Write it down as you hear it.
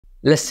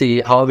Let's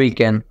see how we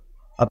can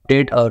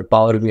update our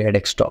Power BI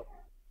desktop.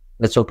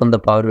 Let's open the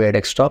Power BI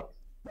desktop.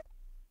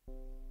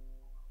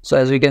 So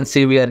as we can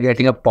see, we are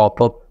getting a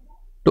pop-up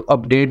to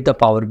update the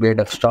Power BI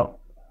desktop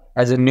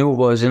as a new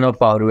version of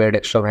Power BI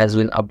desktop has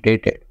been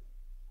updated.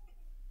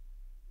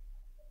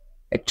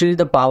 Actually,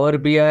 the Power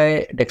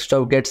BI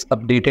desktop gets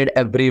updated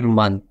every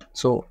month.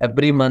 So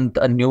every month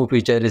a new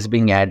feature is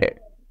being added.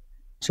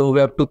 So we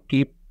have to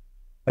keep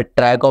a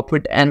track of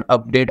it and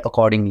update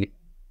accordingly.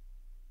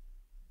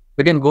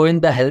 We can go in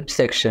the help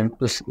section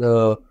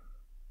to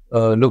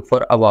look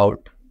for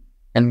about,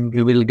 and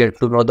we will get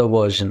to know the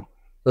version.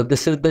 So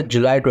this is the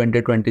July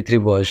 2023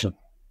 version.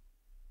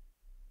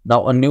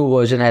 Now a new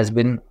version has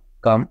been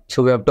come,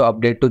 so we have to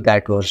update to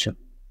that version.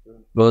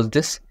 Close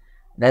this.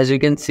 And as you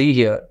can see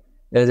here,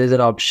 there is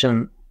an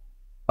option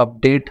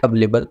update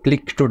available.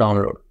 Click to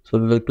download. So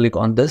we will click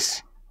on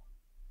this.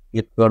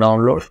 Click to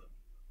download.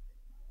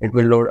 It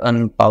will load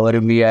on Power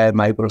BI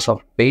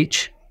Microsoft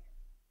page.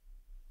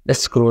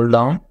 Let's scroll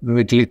down. We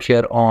will click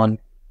here on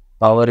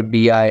Power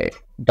BI,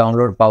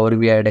 download Power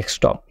BI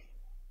desktop.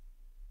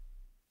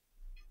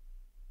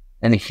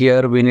 And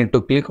here we need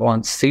to click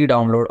on see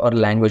download or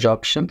language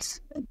options.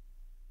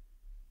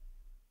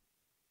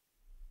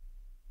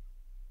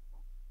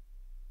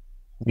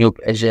 New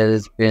page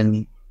has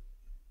been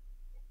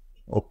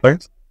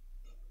opened.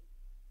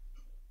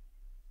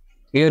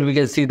 Here we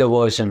can see the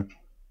version.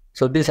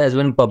 So this has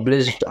been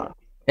published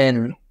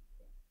in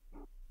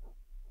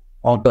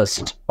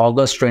August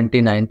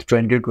 29th,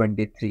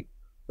 2023.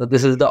 So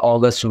this is the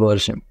August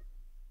version.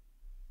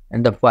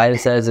 And the file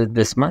size is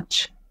this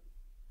much.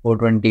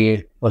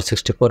 428 for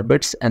 64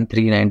 bits and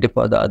 390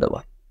 for the other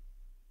one.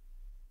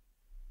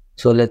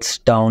 So let's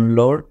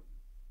download.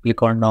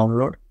 Click on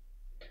download.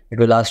 It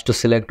will ask to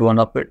select one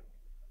of it.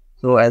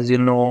 So as you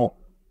know,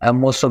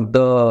 most of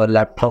the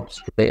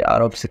laptops today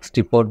are of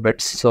 64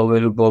 bits. So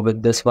we'll go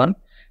with this one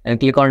and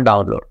click on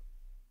download.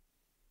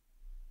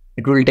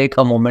 It will take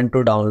a moment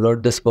to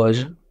download this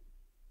version.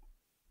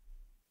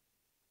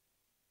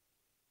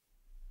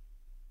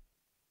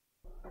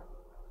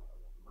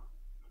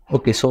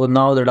 Okay, so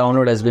now the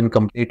download has been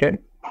completed.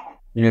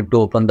 You need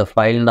to open the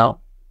file now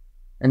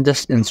and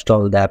just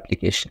install the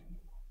application.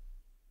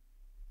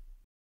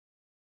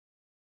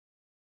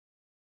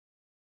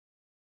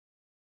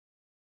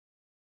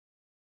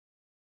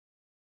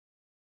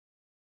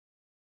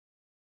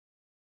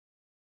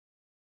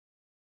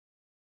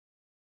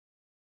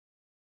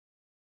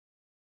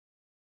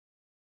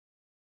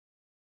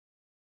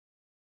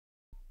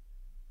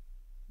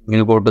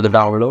 We'll go to the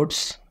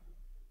downloads.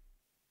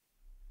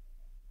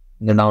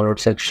 In the download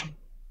section,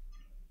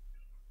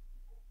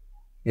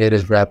 here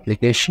is the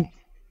application.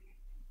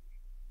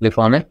 Click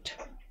on it.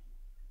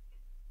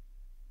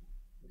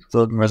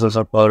 So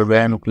Microsoft Power BI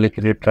and click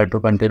it. Try to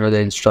continue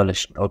the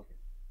installation. Okay.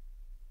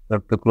 We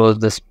have to close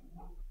this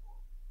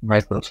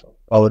Microsoft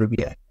Power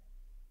BI.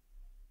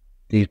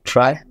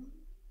 Retry.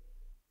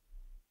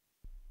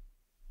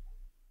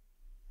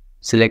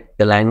 Select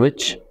the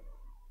language.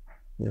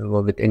 We'll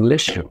go with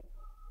English.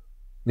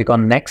 Click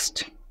on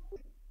next.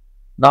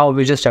 Now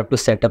we just have to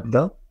set up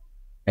the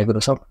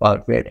Microsoft Power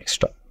BI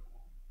desktop.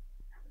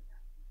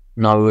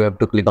 Now we have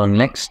to click on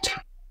next.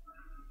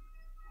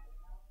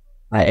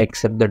 I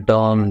accept the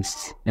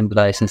terms in the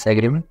license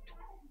agreement.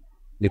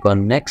 Click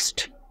on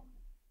next.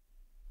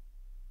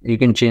 You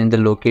can change the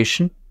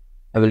location.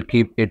 I will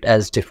keep it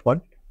as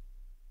default.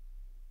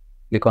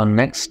 Click on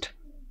next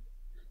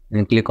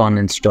and click on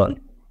install.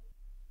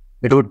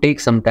 It would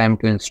take some time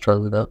to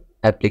install the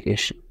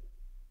application.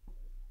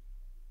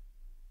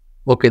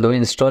 Okay, the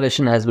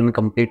installation has been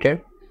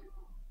completed.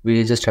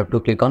 We just have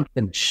to click on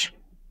finish.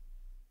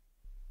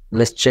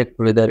 Let's check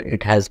whether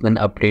it has been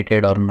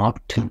updated or not.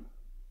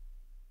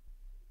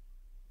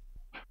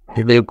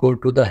 We will go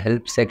to the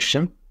help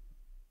section.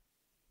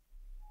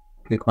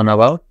 Click on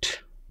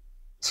about.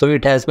 So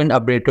it has been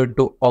updated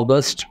to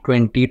August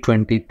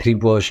 2023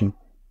 version.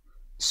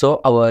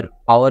 So our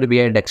Power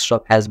BI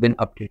desktop has been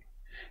updated.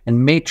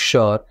 And make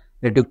sure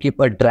that you keep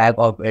a track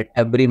of it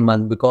every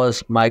month,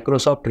 because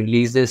Microsoft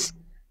releases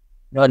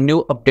a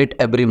new update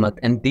every month,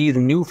 and these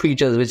new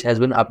features which has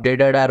been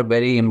updated are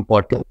very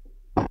important.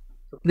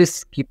 So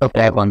please keep a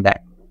track on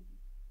that.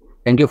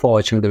 Thank you for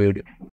watching the video.